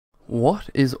What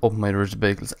is up, my Rigid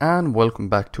Bagels, and welcome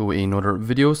back to another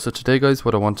video. So today guys,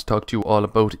 what I want to talk to you all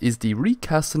about is the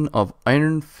recasting of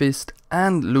Iron Fist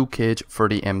and Luke Cage for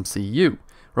the MCU.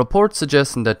 Reports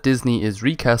suggesting that Disney is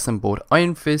recasting both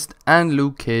Iron Fist and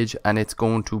Luke Cage, and it's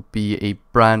going to be a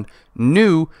brand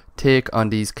new take on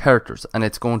these characters, and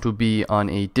it's going to be on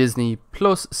a Disney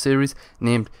Plus series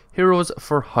named Heroes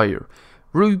for Hire.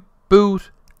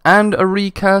 Reboot and a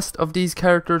recast of these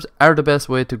characters are the best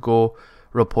way to go,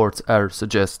 reports are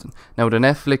suggesting. Now, the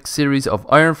Netflix series of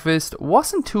Iron Fist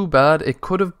wasn't too bad. It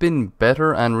could have been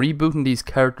better, and rebooting these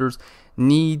characters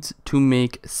needs to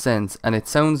make sense, and it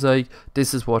sounds like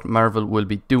this is what Marvel will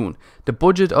be doing. The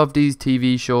budget of these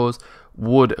TV shows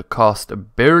would cost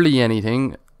barely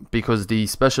anything because the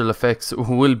special effects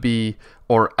will be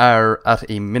or are at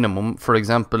a minimum. For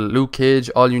example, Luke Cage,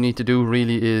 all you need to do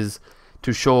really is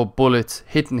to show bullets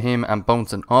hitting him and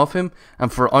bouncing off him,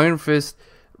 and for Iron Fist,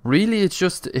 really it's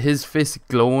just his fist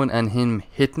glowing and him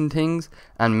hitting things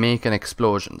and making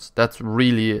explosions. That's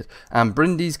really it. And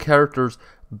bring these characters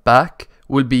back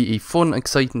will be a fun,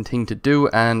 exciting thing to do,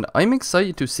 and I'm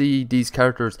excited to see these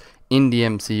characters in the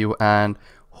MCU, and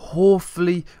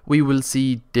hopefully we will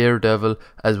see Daredevil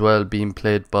as well, being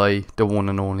played by the one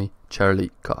and only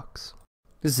Charlie Cox.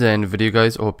 This is the end of the video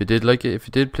guys. I hope you did like it. If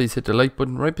you did, please hit the like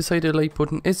button. Right beside the like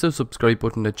button is the subscribe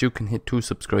button that you can hit to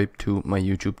subscribe to my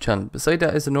YouTube channel. Beside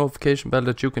that is a notification bell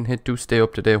that you can hit to stay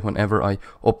up to date whenever I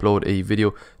upload a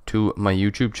video to my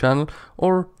YouTube channel,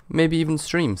 or maybe even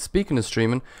stream. Speaking of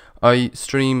streaming, I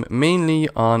stream mainly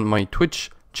on my Twitch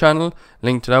channel.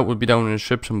 Link to that will be down in the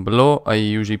description below. I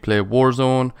usually play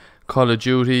Warzone, Call of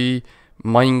Duty,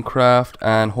 Minecraft,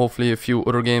 and hopefully a few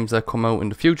other games that come out in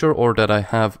the future or that I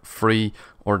have free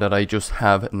or that I just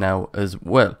have now as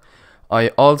well. I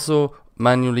also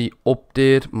manually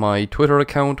update my Twitter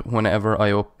account whenever I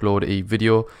upload a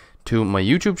video to my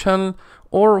YouTube channel,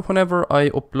 or whenever I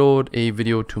upload a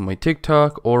video to my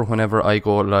TikTok, or whenever I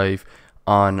go live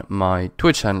on my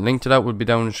Twitch channel. Link to that will be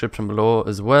down in the description below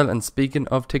as well. And speaking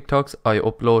of TikToks, I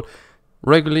upload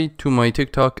regularly to my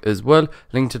TikTok as well.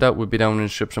 Link to that will be down in the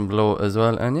description below as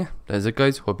well. And yeah, that's it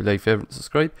guys. Hope you like, favorite,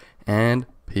 subscribe, and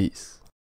peace.